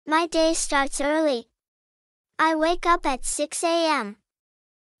My day starts early. I wake up at 6 a.m.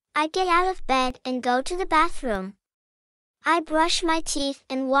 I get out of bed and go to the bathroom. I brush my teeth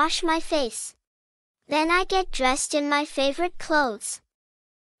and wash my face. Then I get dressed in my favorite clothes.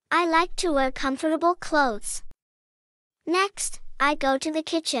 I like to wear comfortable clothes. Next, I go to the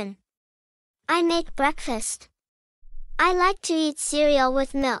kitchen. I make breakfast. I like to eat cereal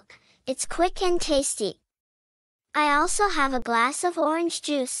with milk. It's quick and tasty. I also have a glass of orange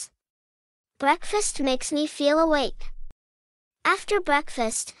juice. Breakfast makes me feel awake. After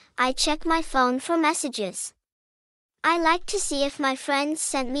breakfast, I check my phone for messages. I like to see if my friends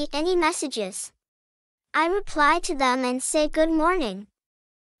sent me any messages. I reply to them and say good morning.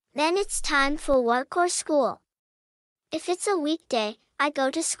 Then it's time for work or school. If it's a weekday, I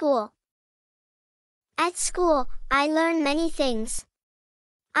go to school. At school, I learn many things.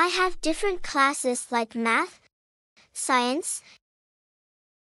 I have different classes like math, science,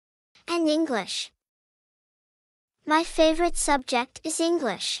 and English. My favorite subject is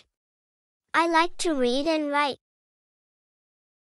English. I like to read and write.